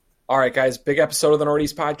All right, guys, big episode of the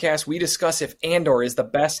Nordies podcast. We discuss if Andor is the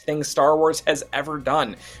best thing Star Wars has ever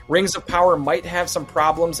done. Rings of Power might have some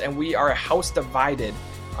problems, and we are a house divided.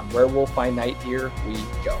 On Werewolf by Night, here we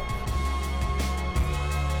go.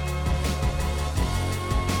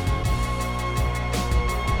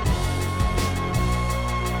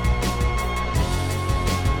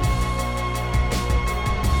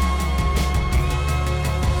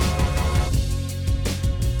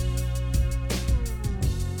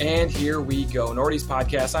 And here we go. Nordies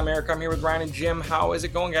podcast. I'm Eric. I'm here with Ryan and Jim. How is it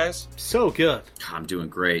going, guys? So good. I'm doing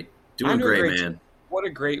great. Doing great, man. What a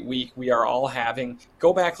great week we are all having.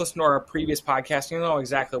 Go back, listen to our previous podcast. You know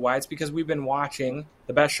exactly why. It's because we've been watching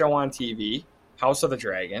the best show on TV, House of the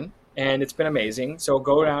Dragon, and it's been amazing. So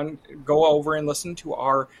go over and listen to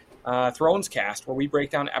our Thrones cast, where we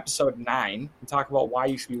break down episode 9 and talk about why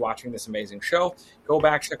you should be watching this amazing show. Go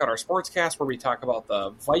back, check out our sports cast, where we talk about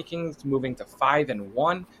the Vikings moving to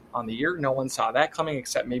 5-1 on the year. No one saw that coming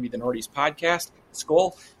except maybe the Nordies podcast.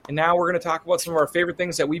 Skull. And now we're going to talk about some of our favorite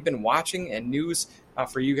things that we've been watching and news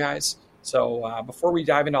for you guys. So before we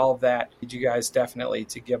dive into all of that, I need you guys definitely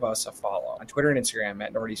to give us a follow on Twitter and Instagram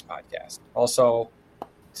at Nordies Podcast. Also,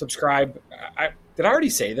 subscribe. Did I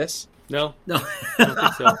already say this? No. I don't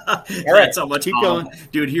think so. All right, so much. Keep going.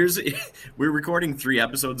 Dude, we're recording 3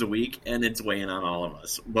 episodes a week, and it's weighing on all of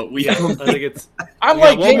us. But I think it's.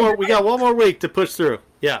 We got one more week to push through.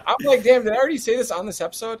 Yeah. I'm like, damn, did I already say this on this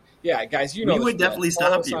episode? Yeah, guys, you know. We would definitely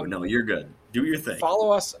stop you. No, you're good. Do your thing.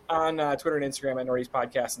 Follow us on Twitter and Instagram at Nordies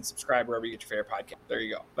Podcast, and subscribe wherever you get your favorite podcast. There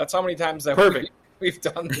you go. That's how many times that we've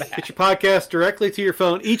done that. Get your podcast directly to your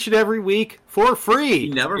phone each and every week for free. He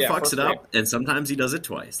never fucks it up, and sometimes he does it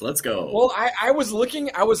twice. Let's go. Well, I was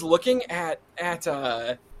looking at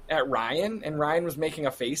Ryan, and Ryan was making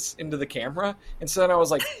a face into the camera, and so then I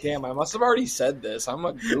was like, damn, I must have already said this. I'm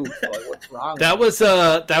a goof. Like, what's wrong? That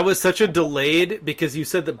was such a delayed, because you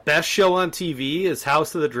said the best show on TV is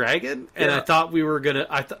House of the Dragon, and I thought we were gonna.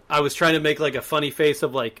 I was trying to make like a funny face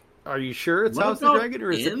of like, are you sure it's House of the Dragon,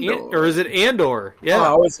 or is it Andor?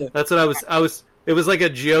 Yeah, that's what I was. It was like a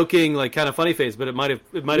joking, like kind of funny face, but it might have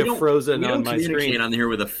frozen on my screen. We don't communicate on here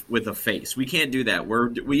with a face. We can't do that.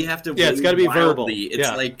 We have to. Yeah, it's got to be verbal. It's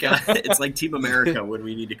it's like Team America when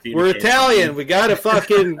we need to communicate. We're Italian. We got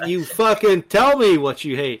to you fucking tell me what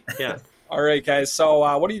you hate. Yeah. All right, guys.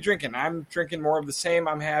 So what are you drinking? I'm drinking more of the same.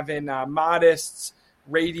 I'm having Modest's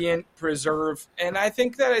Radiant Preserve, and I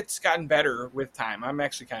think that it's gotten better with time. I'm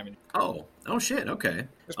actually kind of oh shit, okay,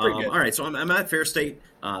 it's pretty good. All right, so I'm at Fair State.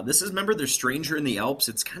 This is, remember, there's Stranger in the Alps.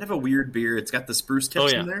 It's kind of a weird beer. It's got the spruce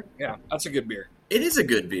tips in there. Yeah, that's a good beer. It is a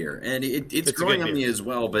good beer, and it's growing on me as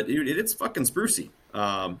well. But it's fucking sprucey.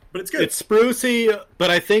 But it's good. It's sprucey, but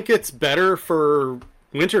I think it's better for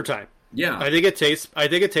wintertime. Yeah, I think it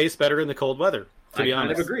tastes better in the cold weather. To be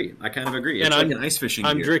honest, I kind of agree. It's like an ice fishing.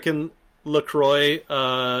 I'm drinking LaCroix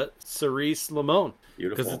Cerise Limon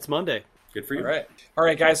because it's Monday. Good for you. All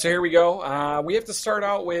right, guys. So here we go. We have to start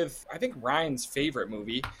out with, I think, Ryan's favorite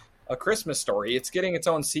movie, A Christmas Story. It's getting its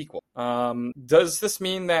own sequel. Does this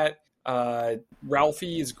mean that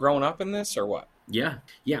Ralphie is grown up in this, or what? Yeah.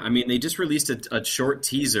 I mean, they just released a short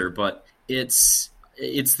teaser, but it's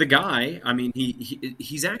the guy. I mean,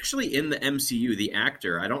 he's actually in the MCU. The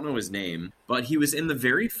actor, I don't know his name, but he was in the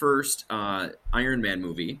very first Iron Man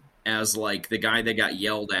movie as like the guy that got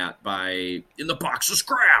yelled at in the box of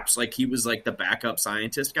scraps. Like he was like the backup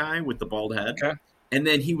scientist guy with the bald head. Okay. And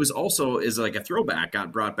then he was also, as like a throwback,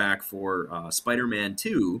 got brought back for Spider-Man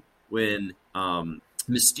 2 when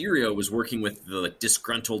Mysterio was working with the like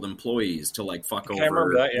disgruntled employees to like fuck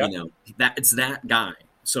over that, yeah. You know, it's that guy.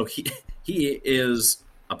 So he is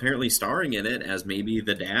apparently starring in it as maybe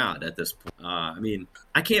the dad at this point. I mean,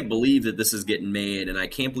 I can't believe that this is getting made, and I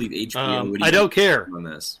can't believe HBO would I don't care on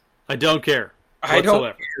this. I don't care. I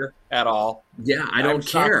don't care at all. Yeah, I don't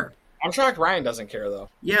care. I'm shocked Ryan doesn't care, though.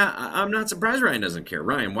 Yeah, I'm not surprised Ryan doesn't care.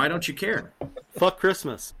 Ryan, why don't you care? Fuck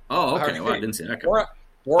Christmas. Oh, okay. Well, I didn't see that.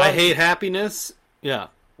 I hate happiness. Yeah.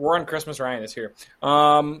 War on Christmas, Ryan is here.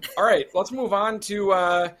 All right, let's move on to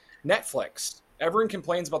Netflix. Everyone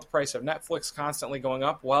complains about the price of Netflix constantly going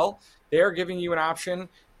up. Well, they are giving you an option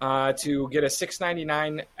to get a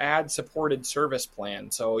 $6.99 ad-supported service plan.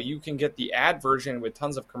 So you can get the ad version with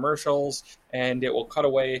tons of commercials, and it will cut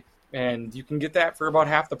away, and you can get that for about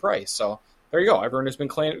half the price. So there you go. Everyone has been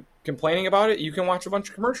complaining about it. You can watch a bunch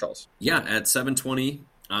of commercials. Yeah, at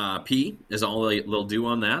 720p is all they'll do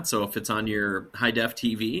on that. So if it's on your high-def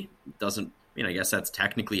TV, it doesn't, I mean, I guess that's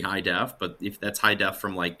technically high-def, but if that's high-def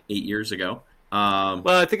from like 8 years ago, well,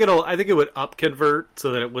 I think it would up convert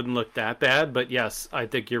so that it wouldn't look that bad. But yes, I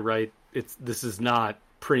think you're right. This is not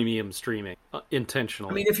premium streaming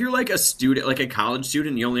intentionally. I mean, if you're like a student, like a college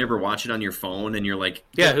student, you only ever watch it on your phone, and you're like,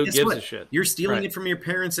 yeah, who guess gives what? a shit? You're stealing Right. it from your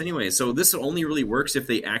parents anyway. So this only really works if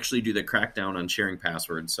they actually do the crackdown on sharing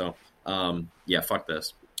passwords. So, yeah, fuck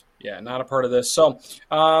this. Yeah, not a part of this. So,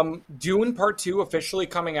 Dune Part 2 officially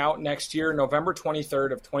coming out next year, November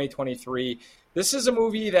 23rd of 2023. This is a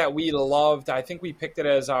movie that we loved. I think we picked it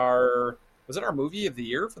as our movie of the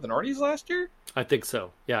year for the Nordies last year? I think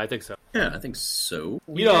so. Yeah, I think so. Yeah, I think so.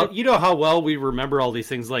 You know how well we remember all these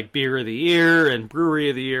things like Beer of the Year and Brewery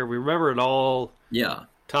of the Year. We remember it all Yeah.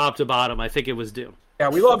 top to bottom. I think it was Dune. Yeah,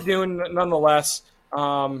 we love Dune nonetheless.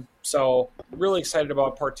 So really excited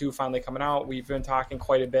about Part 2 finally coming out. We've been talking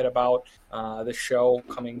quite a bit about the show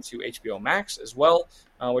coming to HBO Max as well,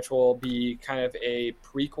 which will be kind of a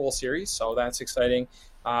prequel series. So that's exciting.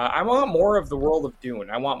 I want more of the world of Dune.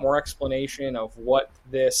 I want more explanation of what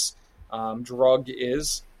this drug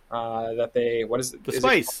is. What is it? The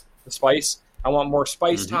spice. The spice. I want more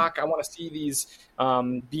spice talk. I want to see these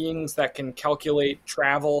beings that can calculate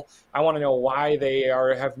travel. I want to know why they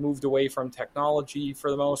have moved away from technology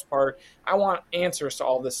for the most part. I want answers to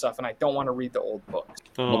all this stuff, and I don't want to read the old books.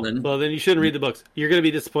 Oh, well, then you shouldn't read the books. You're going to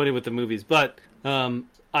be disappointed with the movies. But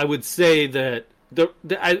I would say that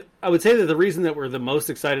I would say that the reason that we're the most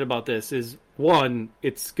excited about this is, one,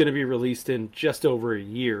 it's going to be released in just over a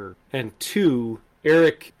year, and two,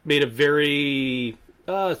 Eric made a very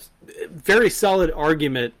solid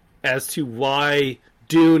argument as to why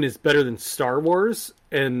Dune is better than Star Wars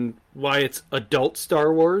and why it's adult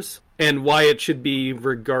Star Wars and why it should be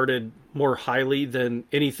regarded more highly than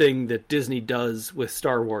anything that Disney does with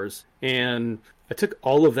Star Wars. And I took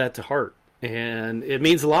all of that to heart, and it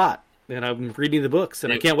means a lot. And I'm reading the books,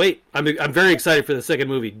 and I can't wait. I'm very excited for the second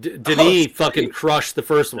movie. Denis fucking crushed the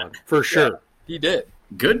first one, for sure. Yeah, he did.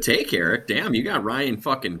 Good take, Eric. Damn, you got Ryan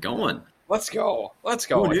fucking going. Let's go.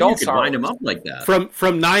 Who knew you could wind him up like that?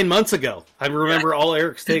 From 9 months ago. I remember all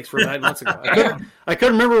Eric's takes from 9 months ago. I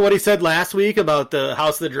couldn't remember what he said last week about the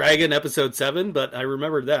House of the Dragon episode 7, but I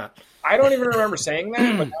remembered that. I don't even remember saying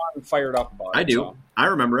that, but now I'm fired up about it. I do. So. I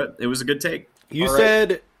remember it. It was a good take.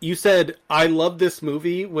 You said I love this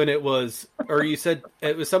movie when it was, or you said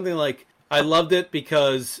it was something like, I loved it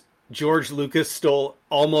because George Lucas stole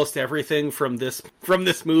almost everything from this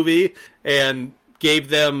movie and gave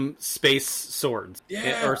them space swords,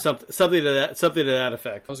 or something to that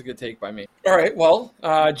effect. That was a good take by me. All right, well,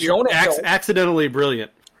 Jonah Hill, accidentally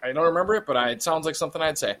brilliant. I don't remember it, but it sounds like something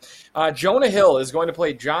I'd say. Jonah Hill is going to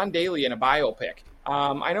play John Daly in a biopic.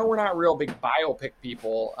 I know we're not real big biopic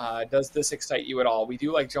people. Does this excite you at all? We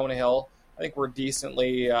do like Jonah Hill. I think we're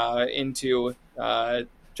decently into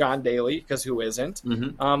John Daly, because who isn't?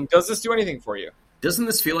 Mm-hmm. Does this do anything for you? Doesn't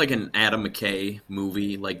this feel like an Adam McKay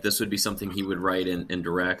movie? Like this would be something he would write and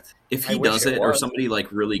direct. If he does it, or somebody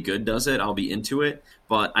like really good does it, I'll be into it.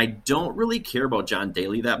 But I don't really care about John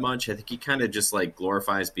Daly that much. I think he kind of just like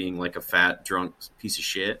glorifies being like a fat, drunk piece of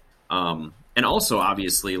shit. And also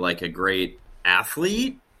obviously like a great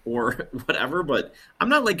athlete or whatever, but I'm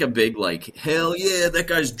not like a big like, hell yeah, that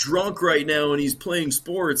guy's drunk right now and he's playing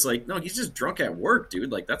sports. Like, no, he's just drunk at work,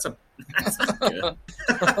 dude. Like that's not good.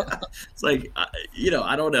 It's like,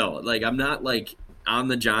 I don't know. Like, I'm not like on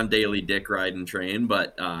the John Daly dick riding train,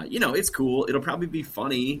 but it's cool. It'll probably be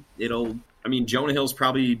funny. Jonah Hill's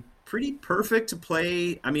probably pretty perfect to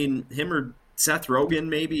play. I mean, him or Seth Rogen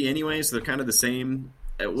maybe anyway, so they're kind of the same.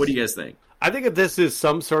 What do you guys think? I think if this is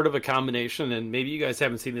some sort of a combination, and maybe you guys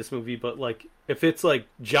haven't seen this movie, but like if it's like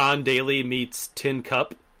John Daly meets Tin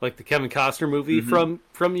Cup, like the Kevin Costner movie from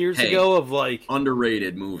years ago, of like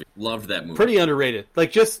underrated movie. Loved that movie. Pretty underrated.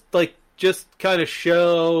 Just kind of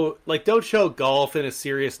show, like, don't show golf in a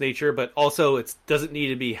serious nature, but also it doesn't need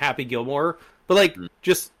to be Happy Gilmore. But like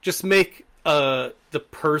just make the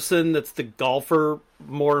person that's the golfer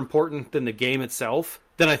more important than the game itself.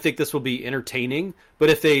 Then I think this will be entertaining. But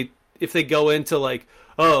if they go into like,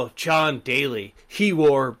 oh, John Daly, he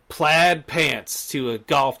wore plaid pants to a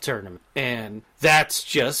golf tournament, and that's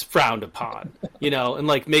just frowned upon, and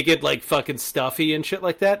like make it like fucking stuffy and shit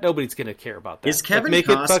like that, nobody's gonna care about that. Is Kevin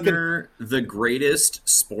Costner the greatest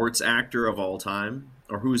sports actor of all time,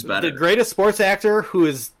 or who's better? The greatest sports actor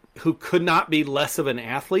who could not be less of an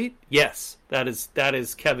athlete? Yes, that is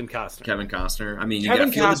Kevin Costner. Kevin Costner. I mean, Kevin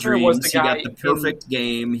you got Field Costner of Dreams. He got The Perfect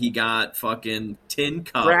Game. He got fucking Tin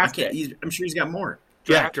Cup. I'm sure he's got more.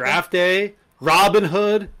 Draft Day. Robin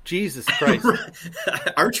Hood. Jesus Christ.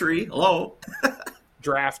 Archery. Hello.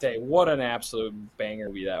 Draft Day. What an absolute banger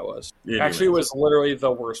movie that was. Anyways. Actually, it was literally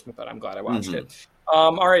the worst, but I'm glad I watched it.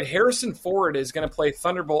 All right, Harrison Ford is going to play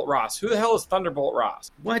Thunderbolt Ross. Who the hell is Thunderbolt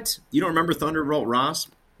Ross? What? You don't remember Thunderbolt Ross?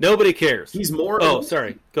 Nobody cares. He's more. Oh,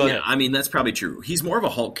 sorry. Go ahead. I mean, that's probably true. He's more of a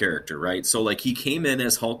Hulk character, right? So, like, he came in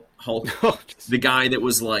as Hulk, Oh, the guy that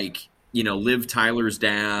was like, Liv Tyler's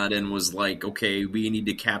dad, and was like, okay, we need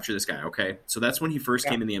to capture this guy. Okay, so that's when he first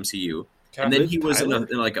came in the MCU, and then he was in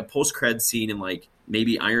like a post-cred scene in like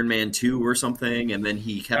maybe Iron Man 2 or something, and then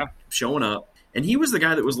he kept showing up. And he was the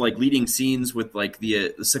guy that was like leading scenes with like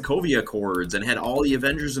the Sokovia Accords and had all the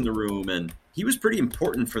Avengers in the room, and he was pretty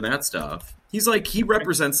important for that stuff. He's like, he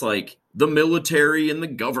represents like the military and the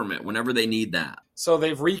government whenever they need that. So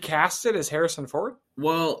they've recast it as Harrison Ford?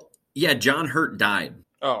 Well, yeah, John Hurt died.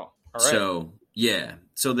 Oh, all right. So, yeah.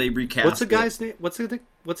 So they recast What's the guy's name? What's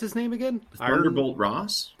his name again? Thunderbolt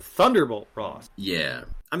Ross? Thunderbolt Ross. Yeah.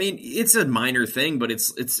 I mean, it's a minor thing, but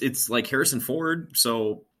it's like Harrison Ford,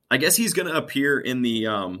 so I guess he's going to appear in the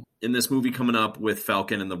in this movie coming up with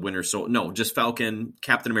Falcon and the Winter Soldier. No, just Falcon,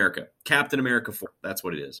 Captain America. Captain America 4. That's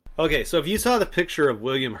what it is. Okay, so if you saw the picture of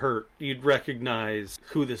William Hurt, you'd recognize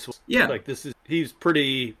who this was. Yeah. Like, he's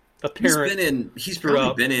pretty apparent. He's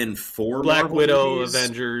probably been in 4 Black Marvel Widow, movies.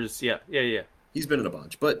 Avengers. Yeah. He's been in a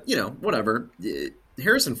bunch. But, whatever.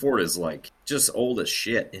 Harrison Ford is, like, just old as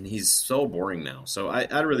shit, and he's so boring now. So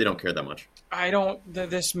I really don't care that much.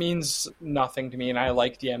 This means nothing to me, and I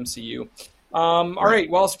like the MCU. All right,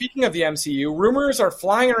 well, speaking of the MCU, rumors are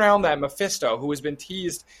flying around that Mephisto, who has been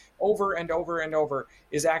teased over and over and over,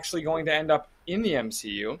 is actually going to end up in the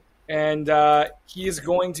MCU. And he is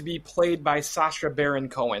going to be played by Sacha Baron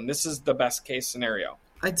Cohen. This is the best case scenario.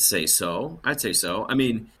 I'd say so. I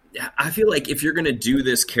mean, I feel like if you're going to do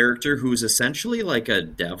this character who's essentially like a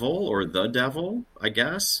devil or the devil, I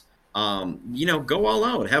guess, go all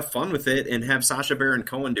out, have fun with it, and have Sacha Baron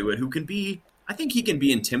Cohen do it, I think he can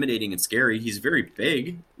be intimidating and scary. He's very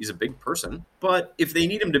big. He's a big person. But if they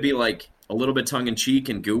need him to be like a little bit tongue-in-cheek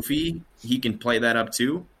and goofy, he can play that up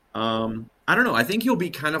too. I don't know. I think he'll be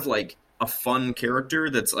kind of like a fun character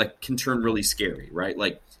that's like can turn really scary, right?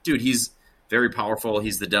 Like, dude, he's very powerful.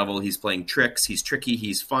 He's the devil. He's playing tricks. He's tricky.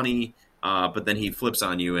 He's funny. But then he flips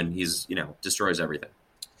on you and he's, destroys everything.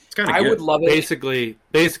 It's kind of good. I would love it. Basically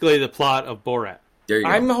the plot of Borat. There you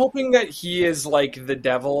go. I'm hoping that he is like the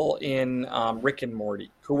devil in Rick and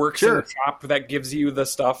Morty, who works in the shop that gives you the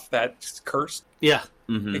stuff that's cursed. Yeah.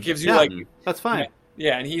 Mm-hmm. It gives you that's fine.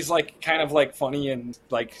 Yeah, and he's like kind of like funny and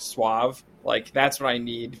like suave. Like that's what I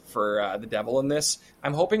need for the devil in this.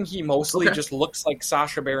 I'm hoping he mostly just looks like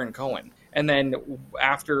Sacha Baron Cohen. And then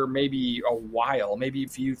after maybe a while, maybe a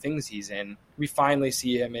few things he's in, we finally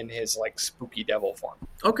see him in his like spooky devil form.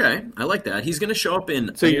 Okay, I like that. He's going to show up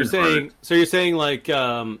in. So you're saying like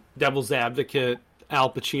Devil's Advocate,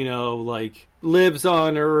 Al Pacino, like lives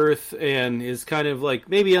on Earth and is kind of like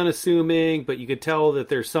maybe unassuming, but you could tell that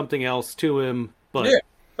there's something else to him. But yeah,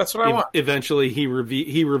 that's what I want. Eventually, he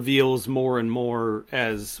reveals more and more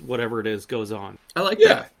as whatever it is goes on. I like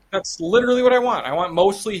that. That's literally what I want. I want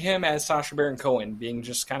mostly him as Sacha Baron Cohen being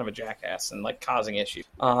just kind of a jackass and like causing issues.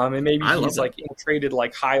 And maybe he's like infiltrated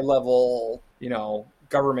like high level,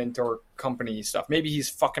 government or company stuff. Maybe he's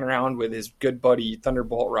fucking around with his good buddy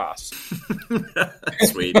Thunderbolt Ross.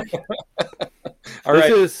 Sweet.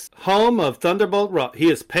 This is home of Thunderbolt Ross.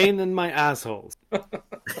 He is pain in my assholes.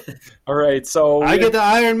 All right, so I get the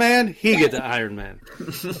Iron Man. He get the Iron Man.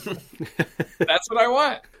 That's what I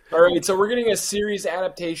want. All right, so we're getting a series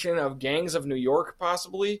adaptation of Gangs of New York,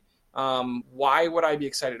 possibly. Why would I be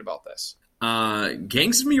excited about this?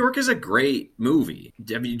 Gangs of New York is a great movie.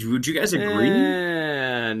 Would you guys agree?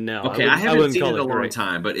 No. Okay, I haven't seen it in a long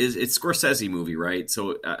time, but it's Scorsese movie, right?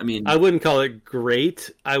 So, I mean... I wouldn't call it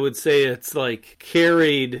great. I would say it's, like,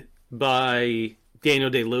 carried by Daniel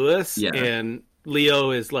Day-Lewis, and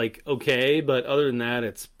Leo is, like, okay, but other than that,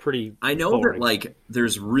 it's pretty I know boring. that, like,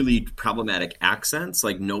 there's really problematic accents.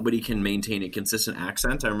 Like, nobody can maintain a consistent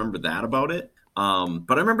accent. I remember that about it.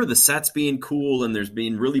 But I remember the sets being cool and there's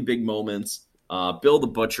being really big moments. Bill the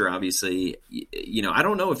Butcher, obviously, I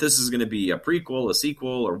don't know if this is going to be a prequel, a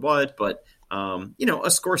sequel, or what, but, a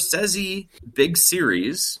Scorsese big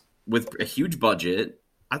series with a huge budget,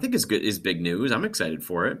 I think is big news. I'm excited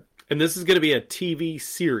for it. And this is going to be a TV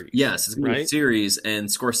series. Yes, it's going to be a series, and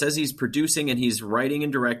Scorsese's producing, and he's writing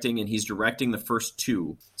and directing, and he's directing the first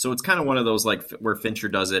 2. So it's kind of one of those, like, where Fincher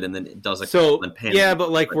does it, and then it does yeah, but,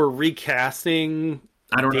 like, we're recasting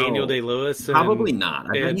Daniel Day-Lewis. Probably not.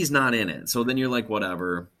 I bet he's not in it. So then you're like,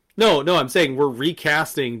 whatever. No, I'm saying we're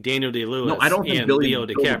recasting Daniel Day-Lewis. No, I don't think Bill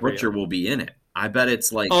the Butcher will be in it. I bet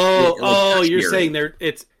it's like... you're saying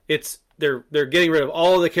they're getting rid of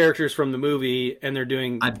all of the characters from the movie, and they're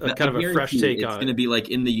doing kind of a fresh take on it. It's going to be like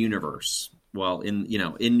in the universe. Well, in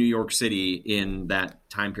New York City in that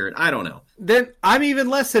time period. I don't know. then I'm even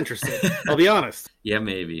less interested. I'll be honest. Yeah,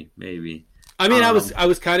 maybe. I mean, I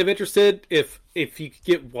was kind of interested if you could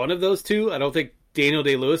get one of those two. I don't think Daniel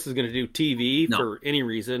Day-Lewis is going to do TV for any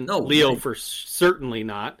reason. No, Leo right. for certainly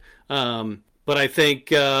not. But I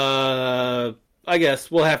think I guess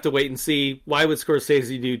we'll have to wait and see. Why would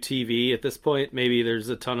Scorsese do TV at this point? Maybe there's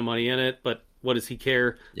a ton of money in it, but what does he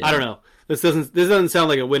care? Yeah. I don't know. This doesn't sound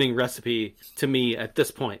like a winning recipe to me at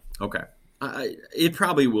this point. Okay. It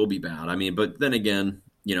probably will be bad. I mean, but then again,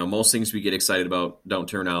 most things we get excited about don't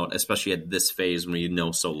turn out, especially at this phase when we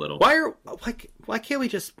know so little. Why can't we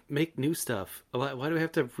just make new stuff? Why do we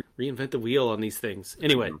have to reinvent the wheel on these things?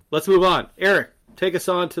 Anyway, let's move on. Eric, take us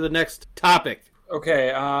on to the next topic.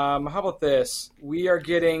 Okay, how about this? We are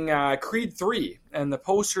getting Creed 3, and the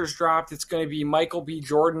posters dropped. It's going to be Michael B.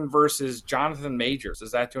 Jordan versus Jonathan Majors.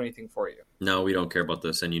 Does that do anything for you? No, we don't care about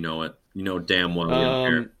this, and you know it. You know damn well we don't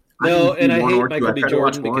care. No, and I hate Michael B.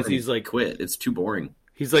 Jordan because he's like... Quit. It's too boring.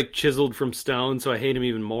 He's like chiseled from stone, so I hate him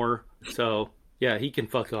even more. So, yeah, he can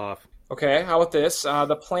fuck off. Okay, how about this?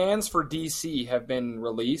 The plans for DC have been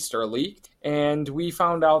released or leaked, and we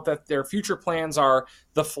found out that their future plans are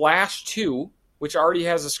The Flash 2, which already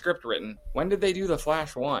has a script written. When did they do The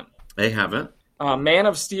Flash 1? They haven't. Man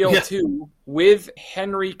of Steel 2 with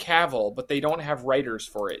Henry Cavill, but they don't have writers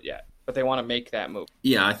for it yet. But they want to make that movie.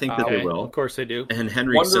 Yeah, I think that they will. Of course they do. And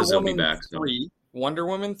Henry says he'll be back. Wonder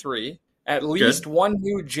Woman 3. At least one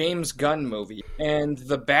new James Gunn movie. And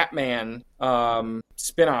the Batman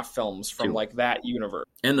spin-off films from that universe.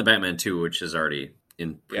 And the Batman 2, which is already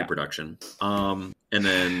in pre-production. And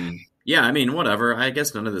then... Yeah, I mean, whatever. I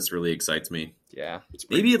guess none of this really excites me. Yeah.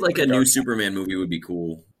 Maybe a new Superman movie would be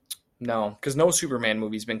cool. No, because no Superman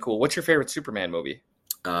movie's been cool. What's your favorite Superman movie?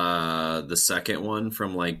 The second one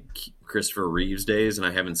from Christopher Reeves days, and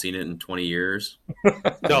I haven't seen it in 20 years.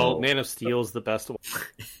 No, Man of Steel is the best one.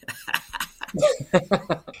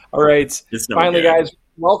 All right. Finally, guys,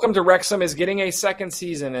 welcome to Wrexham is getting a second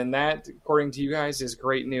season, and that, according to you guys, is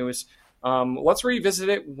great news. Let's revisit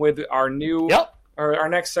it with our new... Yep. Our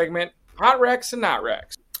next segment, Hot Rex and Not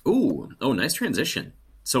Rex. Oh, nice transition.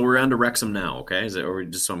 So we're on to Wrexham now, okay? Or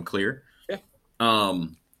just so I'm clear? Yeah.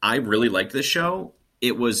 I really liked this show.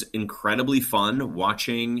 It was incredibly fun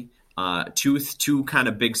watching two kind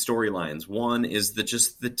of big storylines. One is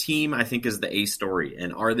the team, I think, is the A story.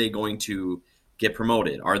 And are they going to get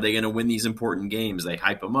promoted? Are they going to win these important games? They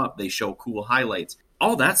hype them up. They show cool highlights.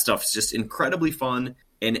 All that stuff is just incredibly fun.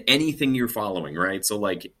 And anything you're following, right? So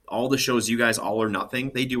all the shows you guys, All or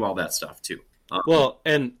Nothing, they do all that stuff too. Well,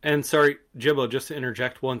 and sorry, Jimbo, just to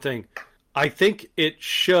interject one thing. I think it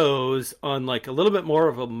shows on a little bit more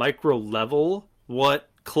of a micro level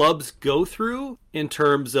what clubs go through in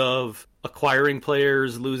terms of acquiring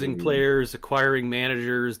players, losing players, acquiring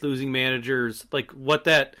managers, losing managers, what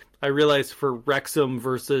that... I realize for Wrexham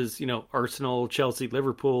versus, Arsenal, Chelsea,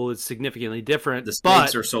 Liverpool, it's significantly different. The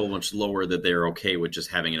stakes are so much lower that they're okay with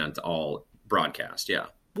just having it on all broadcast, yeah.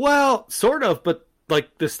 Well, sort of, but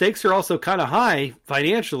the stakes are also kind of high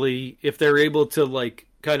financially if they're able to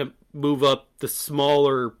kind of move up the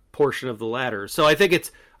smaller portion of the ladder. So I think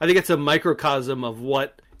it's a microcosm of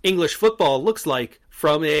what English football looks like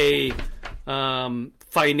from a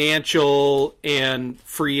financial and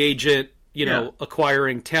free agent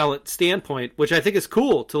acquiring talent standpoint, which I think is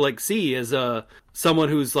cool to see as someone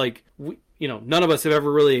who's none of us have ever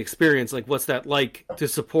really experienced what's that like to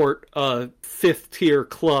support a 5th tier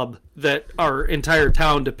club that our entire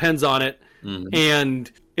town depends on it. Mm-hmm. And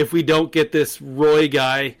if we don't get this Roy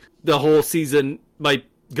guy, the whole season might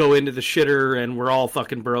go into the shitter and we're all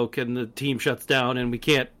fucking broke and the team shuts down and we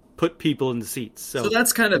can't put people in the seats. So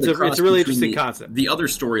that's kind of it's a really interesting concept. The other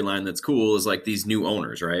storyline that's cool is these new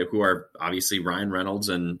owners, right? Who are obviously Ryan Reynolds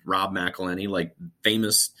and Rob McElhenney,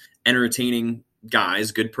 famous, entertaining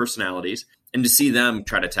guys, good personalities. And to see them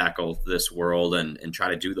try to tackle this world and try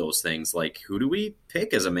to do those things, who do we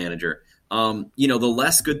pick as a manager? The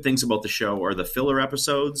less good things about the show are the filler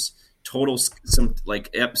episodes.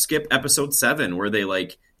 Skip episode 7 where they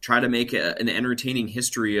try to make an entertaining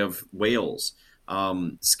history of Wales.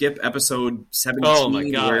 Skip episode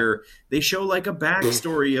 17 where they show a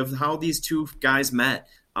backstory of how these two guys met.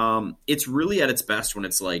 It's really at its best when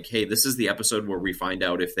it's hey, this is the episode where we find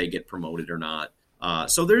out if they get promoted or not.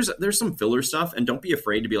 So there's some filler stuff, and don't be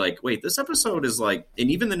afraid to be wait, this episode is and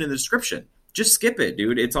even in the description, just skip it,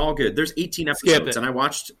 dude. It's all good. There's 18 episodes, and I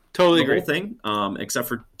watched the whole thing, except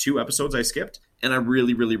for 2 episodes I skipped, and I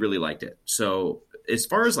really, really, really liked it. So as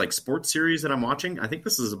far as sports series that I'm watching, I think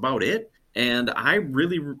this is about it. And I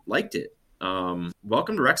really liked it.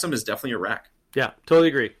 Welcome to Wrexham is definitely a wreck. Yeah, totally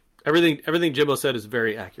agree. Everything Jimbo said is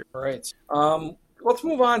very accurate. All right. let's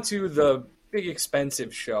move on to the big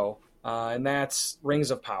expensive show, and that's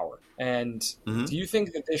Rings of Power. And do you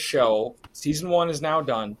think that this show, season 1 is now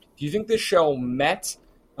done, do you think this show met,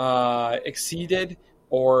 exceeded,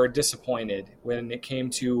 or disappointed when it came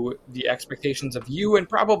to the expectations of you and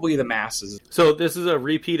probably the masses? So this is a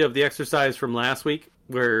repeat of the exercise from last week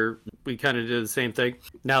where we kind of did the same thing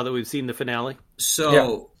now that we've seen the finale?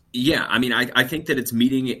 So, yeah, I mean, I think that it's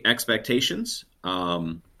meeting expectations.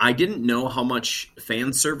 I didn't know how much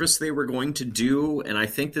fan service they were going to do, and I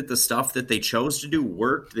think that the stuff that they chose to do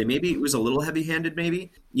worked. Maybe it was a little heavy-handed,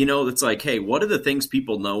 maybe. You know, it's like, hey, what are the things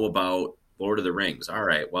people know about Lord of the Rings? All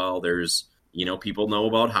right, well, there's, you know, people know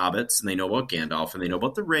about hobbits, and they know about Gandalf, and they know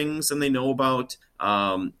about the rings, and they know about,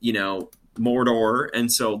 you know, Mordor,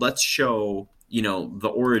 and so let's show, you know, the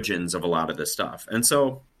origins of a lot of this stuff. And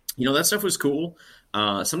so, you know, that stuff was cool.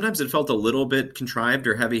 Sometimes it felt a little bit contrived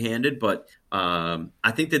or heavy-handed, but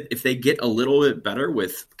I think that if they get a little bit better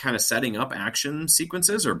with kind of setting up action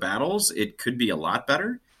sequences or battles, it could be a lot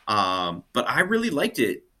better. But I really liked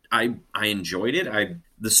it. I enjoyed it.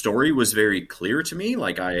 The story was very clear to me.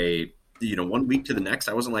 Like you know, one week to the next,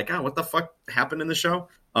 I wasn't like, what the fuck happened in the show?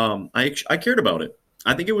 I cared about it.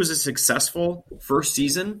 I think it was a successful first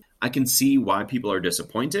season. I can see why people are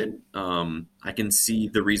disappointed. I can see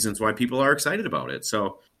the reasons why people are excited about it.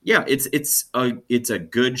 So yeah, it's a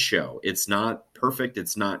good show. It's not perfect.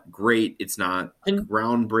 It's not great. It's not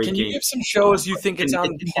groundbreaking. Can you give some shows you think it's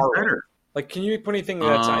on par with? Like, can you put anything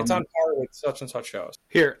that's it's on par with such and such shows?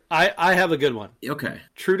 Here, I have a good one. Okay.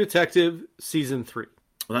 True Detective season 3.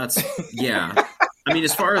 Well, that's yeah. I mean,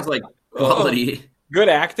 as far as like quality. Good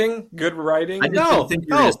acting, good writing. No,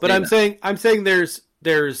 but I'm saying there's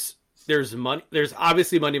money. There's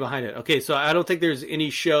obviously money behind it. Okay, so I don't think there's any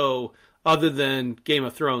show other than Game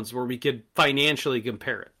of Thrones where we could financially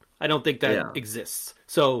compare it. I don't think that exists.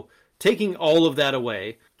 So taking all of that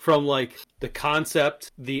away from like the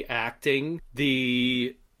concept, the acting,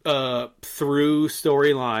 the through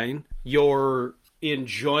storyline, your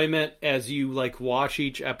enjoyment as you like watch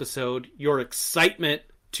each episode, your excitement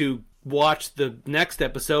to watch the next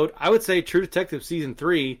episode, I would say True Detective season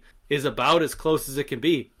 3 is about as close as it can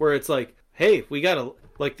be, where it's like, hey, we got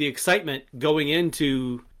like the excitement going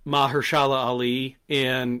into Mahershala Ali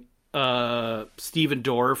and Stephen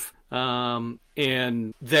Dorff,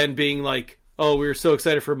 and then being like, oh, we were so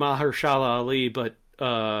excited for Mahershala Ali, but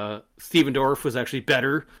Stephen Dorff was actually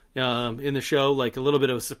better in the show. Like a little bit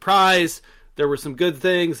of a surprise. There were some good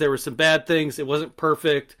things, there were some bad things. It wasn't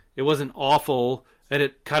perfect, it wasn't awful, and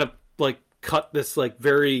it kind of like cut this like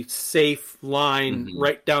very safe line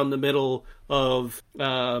right down the middle of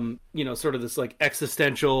you know, sort of this like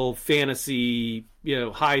existential fantasy, you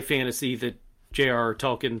know, high fantasy that J.R.R.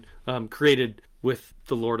 Tolkien created with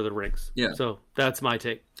the Lord of the Rings. Yeah. So that's my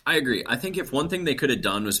take. I agree. I think if one thing they could have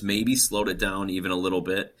done was maybe slowed it down even a little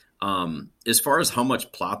bit. As far as how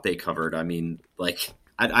much plot they covered, I mean, like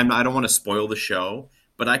I don't want to spoil the show,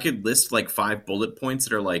 but I could list like 5 bullet points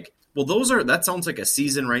that are like, well, that sounds like a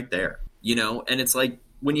season right there, you know? And it's like,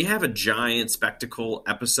 when you have a giant spectacle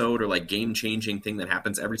episode or like game-changing thing that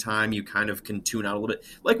happens every time, you kind of can tune out a little bit.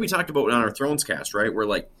 Like we talked about on our Thrones cast, right? Where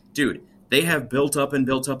like, dude, they have built up and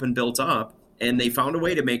built up and built up, and they found a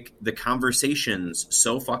way to make the conversations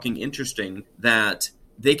so fucking interesting that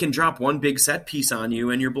they can drop one big set piece on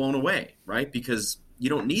you and you're blown away, right? Because you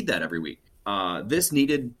don't need that every week. This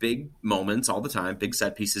needed big moments all the time, big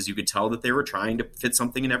set pieces. You could tell that they were trying to fit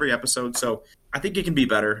something in every episode. So I think it can be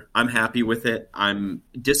better. I'm happy with it. I'm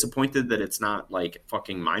disappointed that it's not like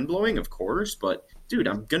fucking mind blowing, of course, but dude,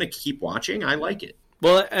 I'm going to keep watching. I like it.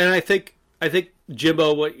 Well, and I think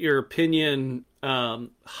Jimbo, what your opinion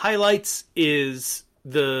highlights is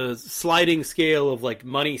the sliding scale of like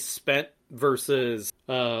money spent versus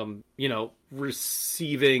you know,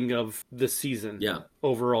 receiving of the season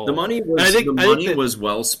overall. The money was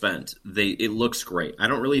well spent. It looks great. I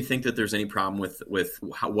don't really think that there's any problem with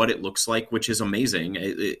what it looks like, which is amazing.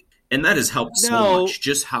 And that has helped so much,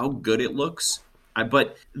 just how good it looks.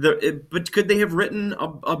 But could they have written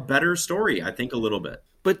a better story? I think a little bit.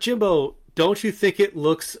 But Jimbo, don't you think it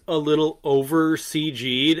looks a little over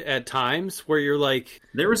CG'd at times, where you're like,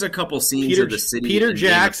 there was a couple scenes of the city. Peter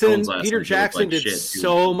Jackson did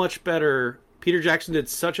so much better. Peter Jackson did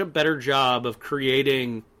such a better job of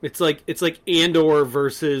creating. It's like Andor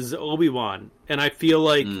versus Obi-Wan, and I feel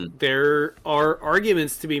like there are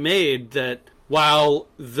arguments to be made that while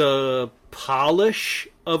the polish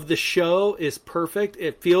of the show is perfect,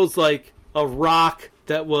 it feels like a rock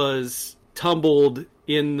that was tumbled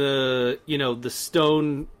in the, you know, the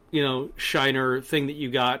stone shiner thing that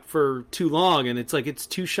you got for too long, and it's like it's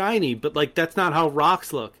too shiny, but like that's not how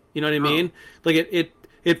rocks look. You know what I mean? Like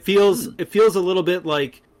it feels a little bit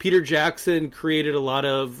like Peter Jackson created a lot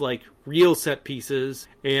of like real set pieces,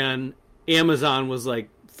 and Amazon was like,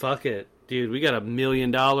 fuck it, dude, we got $1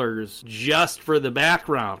 million just for the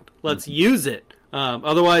background. Let's use it.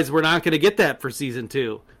 Otherwise, we're not going to get that for season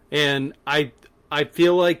 2. And I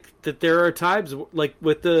feel like that there are times like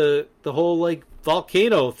with the whole like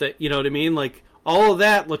volcano thing, you know what I mean? Like all of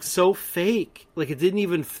that looks so fake. Like it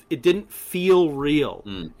didn't feel real.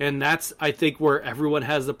 And that's, I think, where everyone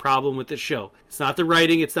has the problem with the show. It's not the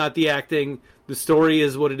writing, it's not the acting. The story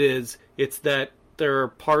is what it is. It's that there are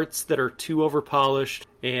parts that are too overpolished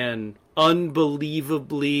and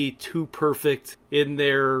unbelievably too perfect in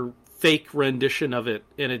their fake rendition of it,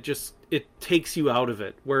 and it takes you out of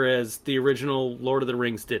it, whereas the original Lord of the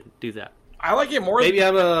Rings didn't do that. I like it more. Maybe I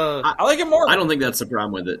like it more. I don't think that's the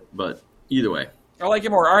problem with it, but either way. I like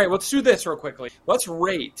it more. All right, let's do this real quickly. Let's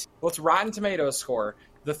Rotten Tomatoes score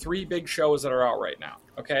the 3 big shows that are out right now,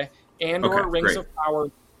 okay? Andor, Rings of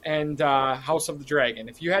Power, and House of the Dragon.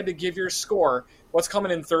 If you had to give your score, what's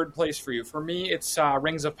coming in third place for you? For me, it's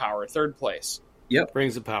Rings of Power, third place. Yep.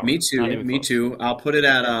 Rings of Power. Me too. I'll put it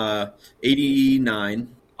at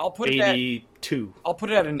 89. I'll put 82. I'll put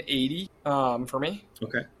it at an 80 for me.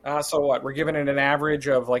 Okay. So what? We're giving it an average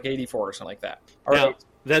of like 84 or something like that. All right.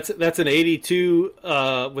 That's an 82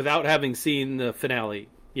 without having seen the finale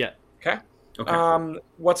yet. Okay.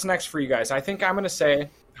 What's next for you guys? I think I'm going to say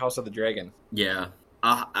House of the Dragon. Yeah.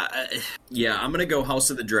 I'm gonna go House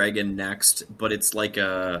of the Dragon next, but it's like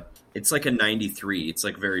a 93. It's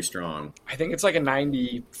like very strong. I think it's like a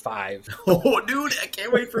 95. Oh, dude, I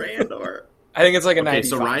can't wait for Andor. I think it's like a 95.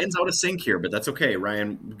 So Ryan's out of sync here, but that's okay.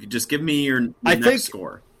 Ryan, just give me your next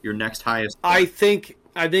score, your next highest score. I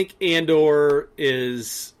think Andor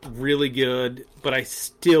is really good, but I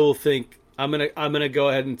still think I'm gonna go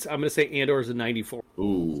ahead and I'm gonna say Andor is a 94.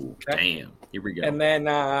 Ooh, okay. Damn. Here we go. And then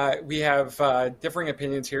we have differing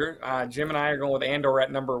opinions here. Jim and I are going with Andor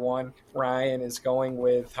at number 1. Ryan is going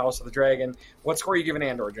with House of the Dragon. What score are you giving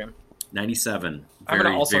Andor, Jim? 97.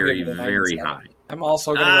 Very high. I'm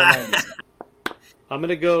also going to go 97. I'm going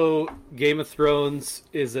to go Game of Thrones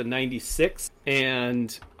is a 96,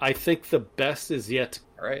 and I think the best is yet.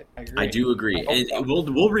 All right, I agree. I do agree.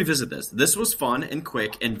 We'll revisit this. This was fun and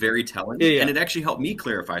quick and very telling, and it actually helped me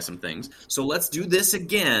clarify some things. So let's do this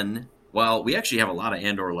again. Well, we actually have a lot of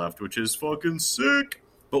Andor left, which is fucking sick.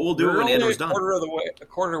 But we'll do it when Andor's done. A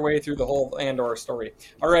quarter way through the whole Andor story.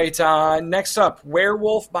 All right, next up,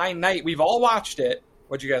 Werewolf by Night. We've all watched it.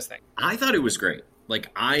 What'd you guys think? I thought it was great.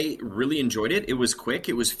 Like, I really enjoyed it. It was quick.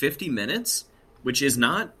 It was 50 minutes, which is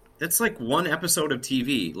not... That's like one episode of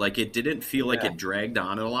TV. Like, it didn't feel like it dragged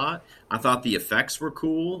on a lot. I thought the effects were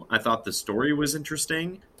cool. I thought the story was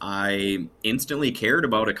interesting. I instantly cared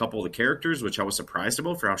about a couple of the characters, which I was surprised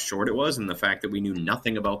about for how short it was, and the fact that we knew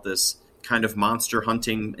nothing about this kind of monster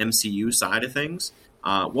hunting MCU side of things.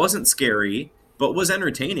 Wasn't scary, but was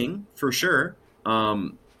entertaining, for sure.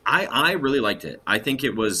 I really liked it. I think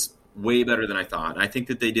it was way better than I thought. I think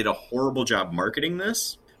that they did a horrible job marketing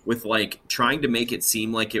this, with like trying to make it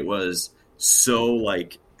seem like it was so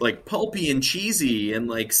like pulpy and cheesy and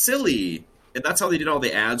like silly. And that's how they did all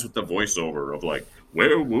the ads with the voiceover of like,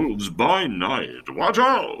 werewolves by night, watch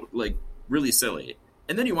out. Like really silly.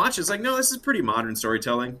 And then you watch it, it's like, no, this is pretty modern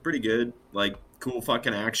storytelling. Pretty good. Like cool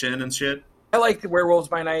fucking action and shit. I like the Werewolf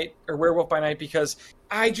by Night because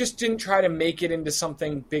I just didn't try to make it into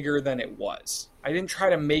something bigger than it was. I didn't try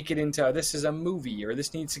to make it into this is a movie or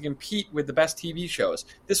this needs to compete with the best TV shows.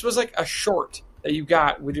 This was like a short that you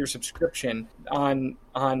got with your subscription on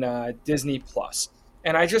Disney Plus.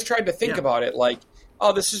 And I just tried to think about it like,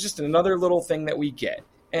 oh, this is just another little thing that we get.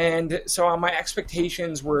 And so my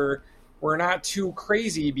expectations were not too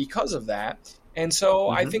crazy because of that. And so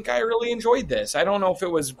I think I really enjoyed this. I don't know if it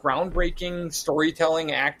was groundbreaking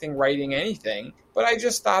storytelling, acting, writing, anything, but I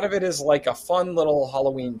just thought of it as like a fun little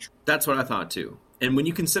Halloween. That's what I thought too. And when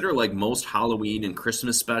you consider like most Halloween and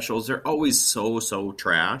Christmas specials, they're always so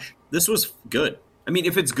trash. This was good. I mean,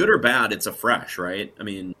 if it's good or bad, it's a fresh, right? I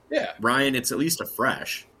mean, Ryan, it's at least a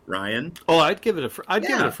fresh. Ryan? Oh, I'd give it a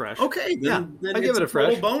fresh. Okay, then I'd give it a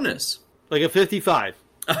fresh bonus. Like a 55.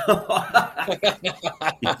 You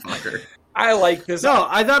fucker. I like this. No,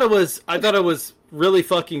 I thought it was really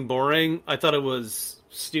fucking boring. I thought it was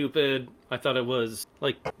stupid. I thought it was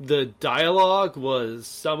like the dialogue was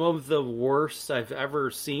some of the worst I've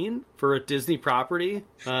ever seen for a Disney property.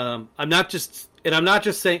 I'm not just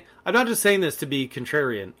saying this to be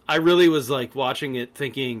contrarian. I really was like watching it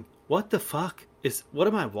thinking, what the fuck what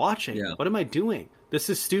am I watching? Yeah. What am I doing? This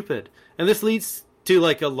is stupid. And this leads to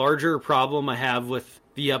like a larger problem I have with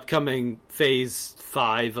the upcoming Phase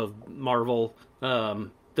 5 of Marvel,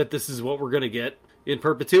 that this is what we're going to get in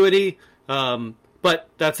perpetuity. But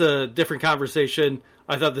that's a different conversation.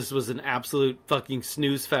 I thought this was an absolute fucking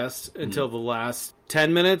snooze fest until the last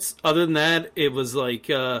 10 minutes. Other than that, it was like,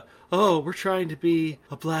 we're trying to be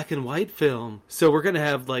a black and white film. So we're going to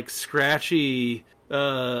have like scratchy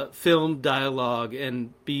film dialogue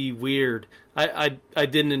and be weird. I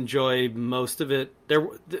didn't enjoy most of it. There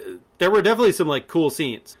were definitely some like cool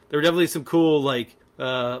scenes. There were definitely some cool like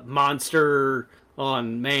monster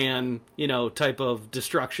on man, type of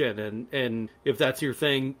destruction. And if that's your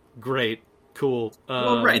thing, great. Cool.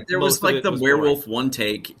 Well, right. There was like the werewolf one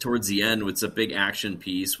take towards the end with a big action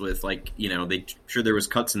piece with like, sure there was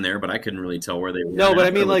cuts in there, but I couldn't really tell where they were. No, but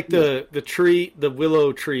I mean like the tree, the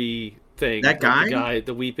willow tree thing. That guy?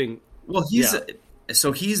 The weeping. Well,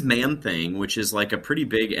 he's Man-Thing, which is like a pretty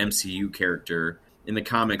big MCU character in the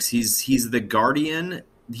comics. He's the guardian.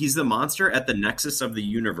 He's the monster at the nexus of the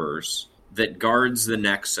universe that guards the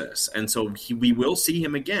nexus. And so we will see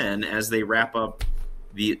him again as they wrap up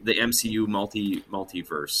the MCU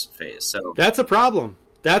multiverse phase. So that's a problem.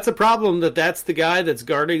 That's a problem that's the guy that's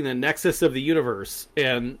guarding the nexus of the universe,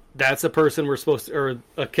 and that's a person or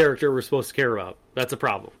a character we're supposed to care about. That's a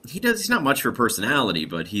problem. He's not much for personality,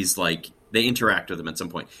 but he's like, they interact with him at some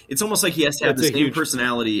point. It's almost like he has to have the same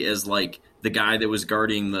personality as like the guy that was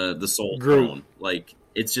guarding the Soul Throne. Like,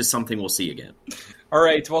 it's just something we'll see again. All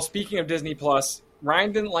right. Well, speaking of Disney Plus,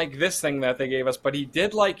 Ryan didn't like this thing that they gave us, but he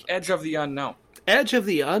did like Edge of the Unknown. Edge of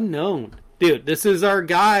the Unknown. Dude, this is our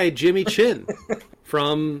guy, Jimmy Chin,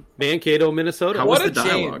 from Mankato, Minnesota. How was the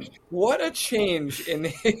dialogue? What a change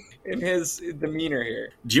in his demeanor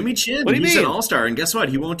here. Jimmy Chin, he's an all-star, and guess what?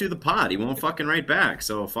 He won't do the pod. He won't fucking write back,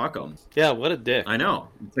 so fuck him. Yeah, what a dick. I know.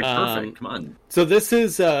 It's like perfect. Come on. So this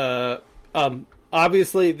is,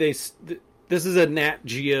 obviously, this is a Nat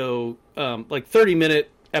Geo, 30-minute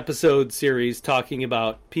episode series talking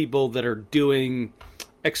about people that are doing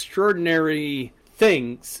extraordinary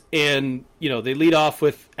things, and they lead off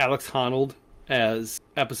with Alex Honnold as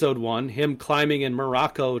episode 1, him climbing in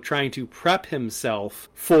Morocco trying to prep himself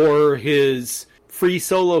for his free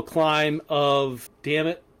solo climb of, damn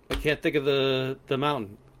it, I can't think of the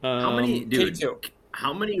mountain. How many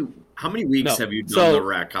weeks have you done the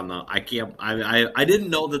wreck on the? I didn't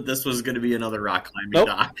know that this was going to be another rock climbing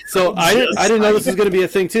doc. So I didn't know this was going to be a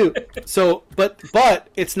thing too. So, but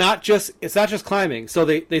it's not just climbing. So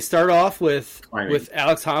they start off with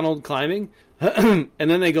Alex Honnold climbing, and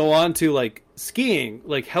then they go on to like skiing,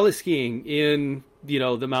 like heli skiing in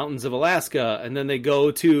the mountains of Alaska, and then they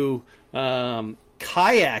go to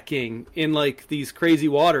kayaking in like these crazy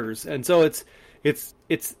waters, and so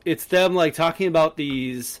it's them like talking about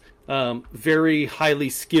these very highly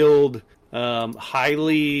skilled,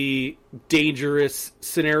 highly dangerous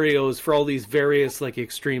scenarios for all these various like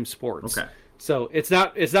extreme sports. Okay. So it's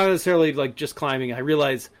not necessarily like just climbing. I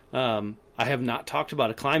realize I have not talked about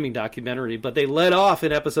a climbing documentary, but they led off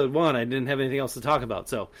in episode 1. I didn't have anything else to talk about.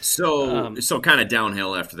 So kind of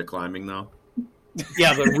downhill after the climbing though.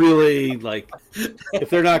 Yeah, but really, like, if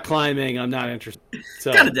they're not climbing, I'm not interested.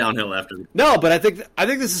 So kind of downhill after. No, but I think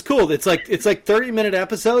this is cool. It's like 30-minute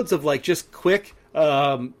episodes of like just quick.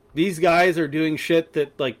 These guys are doing shit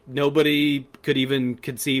that like nobody could even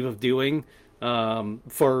conceive of doing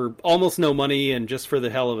for almost no money and just for the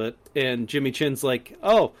hell of it. And Jimmy Chin's like,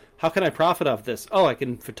 oh, how can I profit off this? Oh, I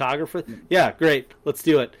can photograph. Yeah, great. Let's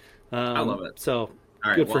do it. I love it. So. All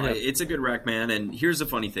right, good for him. It's a good wreck, man. And here's the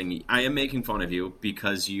funny thing. I am making fun of you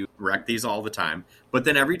because you wreck these all the time. But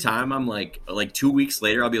then every time I'm like 2 weeks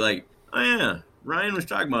later, I'll be like, oh, yeah, Ryan was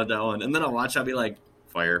talking about that one. And then I'll watch, I'll be like,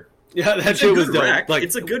 fire. Yeah, that shit was done. Like,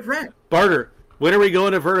 it's a good wreck. Barter, when are we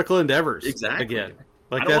going to Vertical Endeavors? Exactly. Again?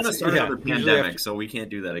 Like, I don't want to start another pandemic, so we can't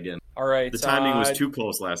do that again. All right. The timing was too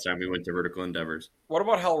close last time we went to Vertical Endeavors. What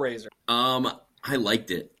about Hellraiser? I liked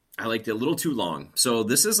it. I liked it a little too long. So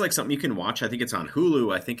this is like something you can watch. I think it's on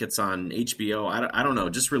Hulu. I think it's on HBO. I don't know.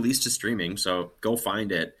 Just released to streaming, so go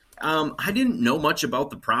find it. I didn't know much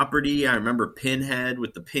about the property. I remember Pinhead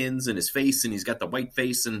with the pins in his face, and he's got the white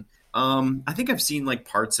face. And I think I've seen like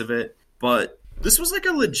parts of it. But this was like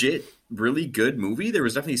a legit, really good movie. There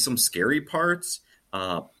was definitely some scary parts.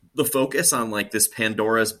 The focus on like this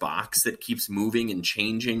Pandora's box that keeps moving and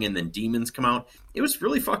changing, and then demons come out. It was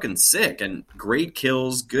really fucking sick, and great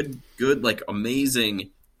kills, good, like amazing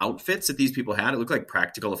outfits that these people had. It looked like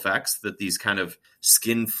practical effects that these kind of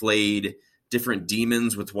skin flayed different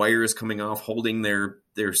demons with wires coming off, holding their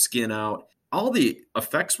skin out. All the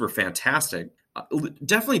effects were fantastic.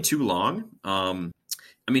 Definitely too long. I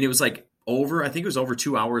mean, it was like I think it was over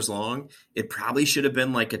 2 hours long. It probably should have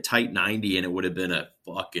been like a tight 90 and it would have been a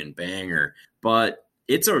fucking banger. But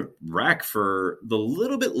it's a wreck for the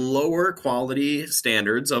little bit lower quality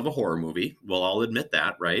standards of a horror movie. Well, I'll admit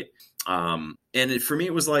that, right? And for me,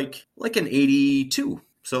 it was like an 82.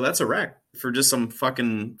 So that's a wreck for just some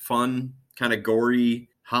fucking fun, kind of gory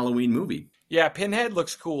Halloween movie. Yeah, Pinhead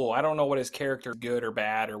looks cool. I don't know what his character good or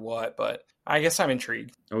bad or what, but I guess I'm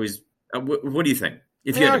intrigued. Oh, he's what do you think?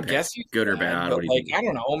 If you had to guess he's good or bad, what do you think? I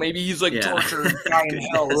don't know. Maybe he's like tortured guy in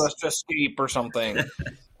hell who has to escape or something.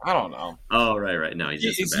 I don't know. Oh, right. No, he's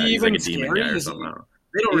just is bad. he He's even like a demon scary? guy or something.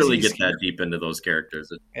 They don't really get that deep into those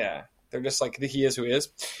characters. Yeah. They're just like, he is who he is.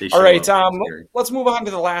 They All right, show up let's move on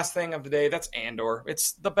to the last thing of the day. That's Andor.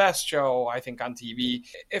 It's the best show, I think, on TV.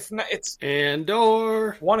 If not, it's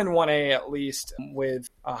Andor 1 and 1A at least with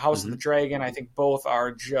House of the Dragon. I think both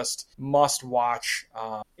are just must-watch,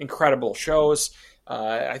 incredible shows.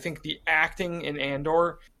 I think the acting in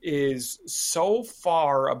Andor is so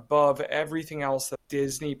far above everything else that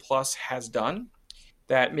Disney Plus has done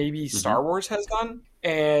that maybe Star Wars has done.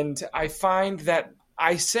 And I find that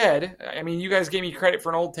you guys gave me credit for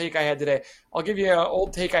an old take I had today. I'll give you an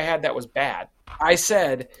old take I had that was bad. I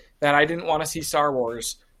said that I didn't want to see Star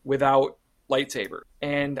Wars without lightsaber.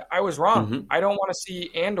 And I was wrong. I don't want to see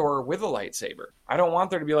Andor with a lightsaber. I don't want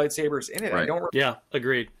there to be lightsabers in it. Right. Yeah,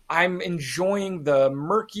 agreed. I'm enjoying the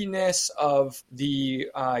murkiness of the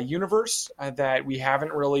universe that we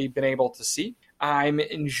haven't really been able to see. I'm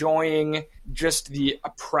enjoying just the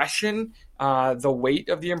oppression, the weight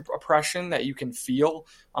of the oppression that you can feel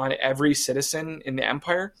on every citizen in the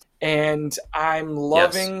Empire. And I'm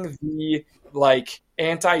loving the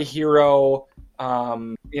anti-hero,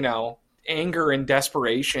 anger and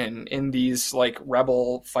desperation in these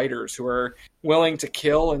rebel fighters who are willing to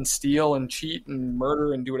kill and steal and cheat and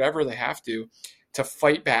murder and do whatever they have to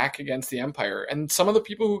fight back against the Empire. And some of the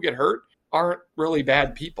people who get hurt aren't really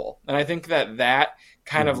bad people. And I think that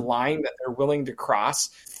kind of line that they're willing to cross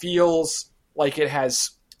feels like it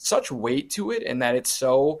has such weight to it, and that it's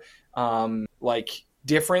so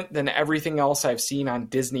different than everything else I've seen on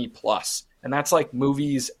Disney Plus. And that's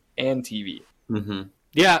movies and TV.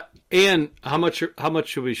 Yeah, and how much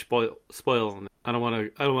should we spoil on it? I don't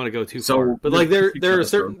want to go too far. But there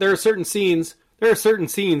are certain scenes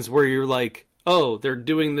where you're like, oh, they're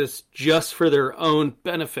doing this just for their own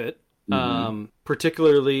benefit.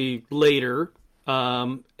 Particularly later,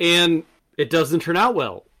 and it doesn't turn out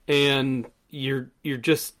well, and you're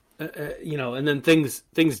just and then things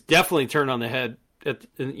definitely turn on the head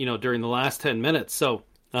during the last 10 minutes. So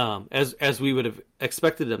as we would have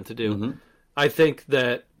expected them to do, I think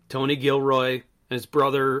that Tony Gilroy and his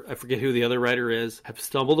brother, I forget who the other writer is, have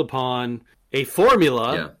stumbled upon a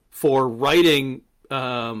formula for writing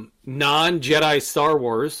non-Jedi Star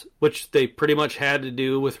Wars, which they pretty much had to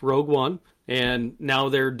do with Rogue One, and now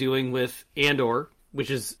they're doing with Andor, which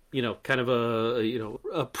is kind of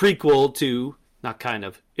a prequel to, not kind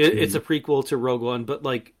of, it's a prequel to Rogue One, but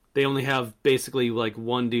they only have basically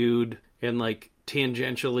one dude and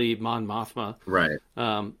tangentially Mon Mothma, right?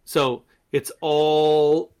 So it's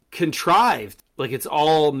all contrived, it's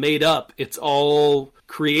all made up, it's all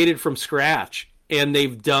created from scratch, and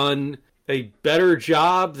they've done a better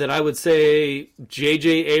job than I would say J.J.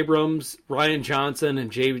 Abrams, Rian Johnson, and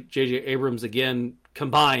J.J. Abrams again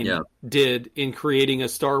combined did in creating a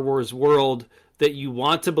Star Wars world that you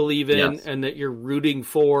want to believe in and that you're rooting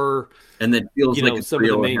for, and that feels like it's some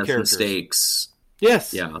real, of the main has characters. Mistakes.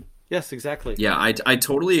 Yes. Yeah. Yes, exactly. Yeah, I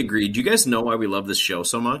totally agree. Do you guys know why we love this show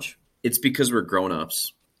so much? It's because we're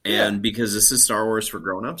grown-ups, and because this is Star Wars for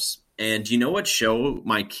grown-ups. And do you know what show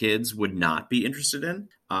my kids would not be interested in?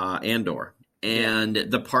 Andor. And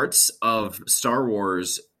the parts of Star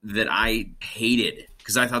Wars that I hated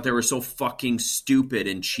because I thought they were so fucking stupid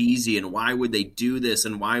and cheesy, and why would they do this,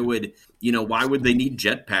 and why would they need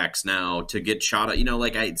jetpacks now to get shot at?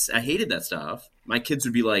 I hated that stuff. My kids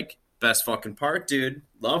would be like, best fucking part, dude.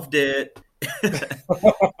 Loved it.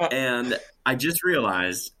 And I just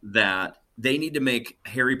realized that they need to make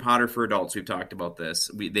Harry Potter for adults. We've talked about this.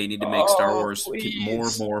 They need to make Star Wars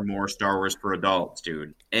more Star Wars for adults,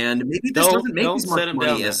 dude. And maybe this doesn't make as much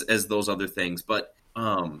money as those other things, but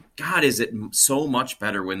God, is it so much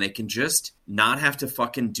better when they can just not have to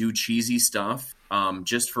fucking do cheesy stuff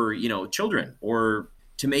just for, children, or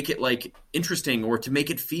to make it interesting, or to make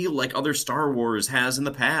it feel like other Star Wars has in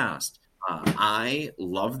the past. I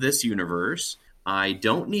love this universe. I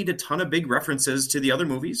don't need a ton of big references to the other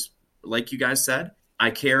movies. Like you guys said, I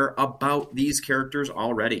care about these characters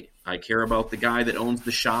already. I care about the guy that owns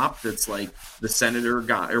the shop that's like the senator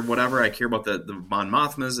guy or whatever. I care about the Mon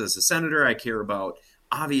Mothmas as a senator. I care about,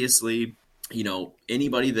 obviously,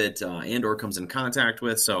 anybody that Andor comes in contact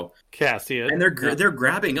with. So Cassian, and they're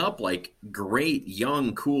grabbing up like great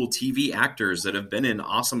young cool TV actors that have been in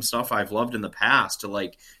awesome stuff I've loved in the past to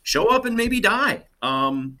like show up and maybe die.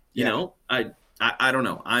 I don't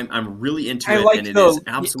know. I'm really into it, and it is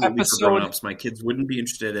absolutely for grown-ups. My kids wouldn't be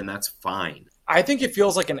interested, and that's fine. I think it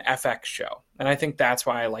feels like an FX show, and I think that's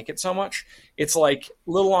why I like it so much. It's like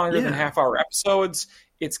a little longer than half-hour episodes.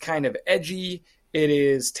 It's kind of edgy. It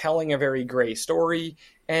is telling a very gray story,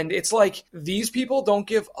 and it's like these people don't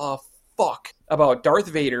give a fuck about Darth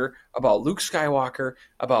Vader, about Luke Skywalker,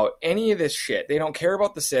 about any of this shit. They don't care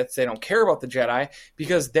about the Sith. They don't care about the Jedi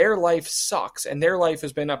because their life sucks and their life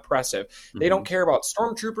has been oppressive. Mm-hmm. They don't care about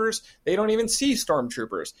stormtroopers. They don't even see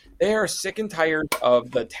stormtroopers. They are sick and tired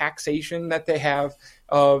of the taxation that they have,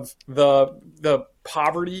 of the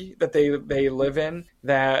poverty that they live in,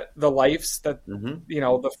 that the lives that,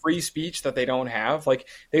 the free speech that they don't have. Like,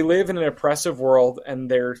 they live in an oppressive world and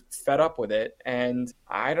they're fed up with it. And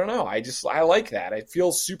I don't know. I like that. It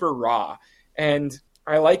feels super raw. And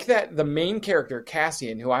I like that the main character,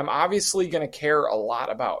 Cassian, who I'm obviously going to care a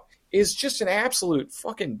lot about, is just an absolute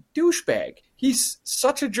fucking douchebag. He's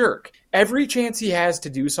such a jerk. Every chance he has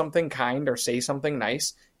to do something kind or say something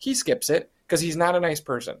nice, he skips it because he's not a nice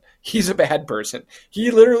person. He's a bad person.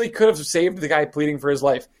 He literally could have saved the guy pleading for his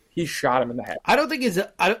life. He shot him in the head. I don't think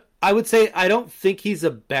I would say I don't think he's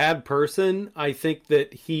a bad person. I think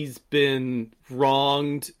that he's been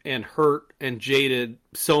wronged and hurt and jaded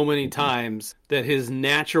so many times that his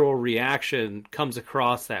natural reaction comes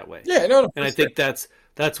across that way. Yeah, no. And I think that's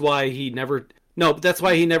why he never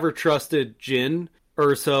trusted Jyn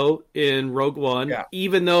Erso in Rogue One. Yeah.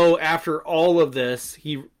 Even though after all of this,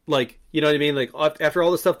 he you know what I mean? Like, after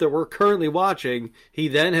all the stuff that we're currently watching, he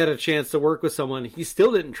then had a chance to work with someone. He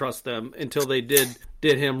still didn't trust them until they did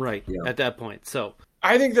him right at that point. So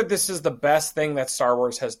I think that this is the best thing that Star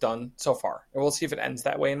Wars has done so far. And we'll see if it ends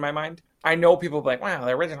that way in my mind. I know people will be like, wow,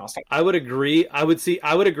 the original stuff. I would agree. I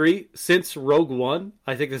would agree. Since Rogue One,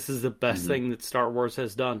 I think this is the best thing that Star Wars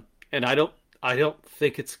has done. And I don't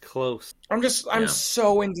think it's close. I'm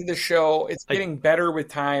so into the show. It's getting better with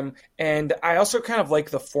time. And I also kind of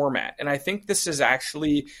like the format. And I think this is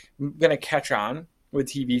actually going to catch on with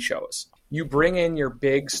TV shows. You bring in your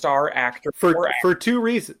big star actor for two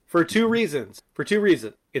reasons.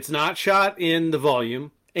 It's not shot in the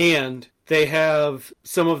volume, and they have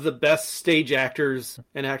some of the best stage actors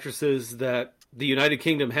and actresses that the United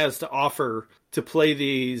Kingdom has to offer to play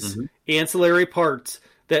these ancillary parts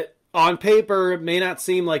that on paper may not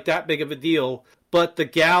seem like that big of a deal, but the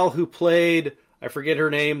gal who played, I forget her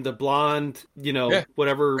name, the blonde,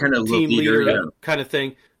 whatever kind of team leader kind of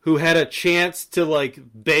thing, who had a chance to like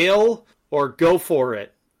bail or go for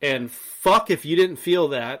it. And fuck if you didn't feel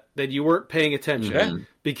that you weren't paying attention,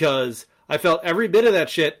 because I felt every bit of that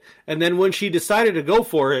shit. And then when she decided to go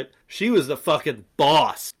for it, she was the fucking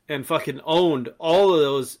boss and fucking owned all of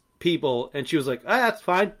those people, and she was like, that's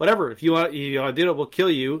fine, whatever, if you want to do it, we'll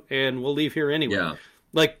kill you and we'll leave here anyway.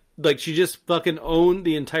 Like she just fucking owned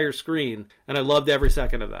the entire screen, and I loved every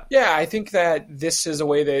second of that. I think that this is a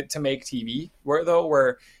way to make TV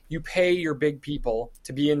where you pay your big people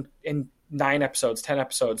to be in 9 episodes, 10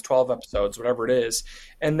 episodes, 12 episodes, whatever it is,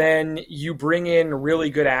 and then you bring in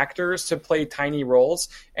really good actors to play tiny roles,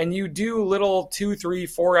 and you do little 2, 3,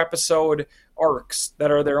 4 episode arcs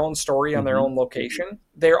that are their own story on their own location.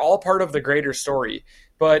 They're all part of the greater story,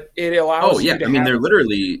 but it allows you to they're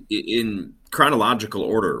literally in chronological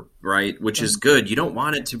order, right? Which is good. You don't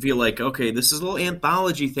want it to feel like, okay, this is a little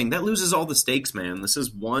anthology thing. That loses all the stakes, man. This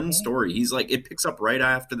is one story. He's like, it picks up right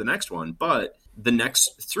after the next one, but the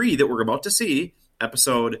next 3 that we're about to see,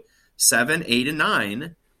 episode 7, 8, and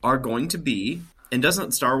 9, are going to be, and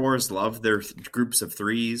doesn't Star Wars love their groups of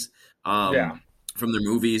 3s? From their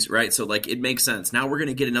movies, right? So like, it makes sense. Now we're going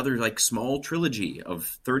to get another like small trilogy of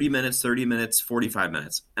 30 minutes, 45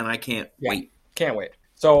 minutes. And I can't wait. Can't wait.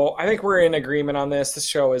 So I think we're in agreement on this. This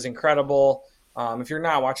show is incredible. If you're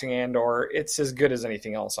not watching Andor, it's as good as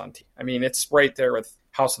anything else on TV. I mean, it's right there with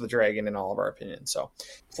House of the Dragon in all of our opinions. So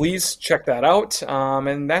please check that out.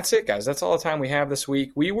 And that's it, guys. That's all the time we have this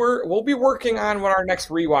week. We'll be working on what our next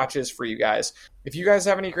rewatch is for you guys. If you guys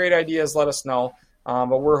have any great ideas, let us know.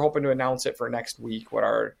 But we're hoping to announce it for next week, what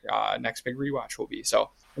our next big rewatch will be.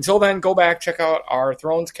 So until then, go back, check out our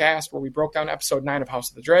Thrones cast where we broke down episode 9 of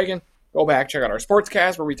House of the Dragon. Go back, check out our sports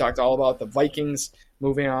cast where we talked all about the Vikings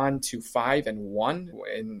moving on to 5-1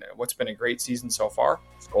 in what's been a great season so far.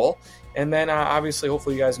 It's cool. And then obviously,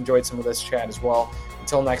 hopefully you guys enjoyed some of this chat as well.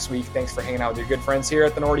 Until next week, thanks for hanging out with your good friends here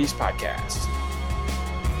at the Northeast Podcast.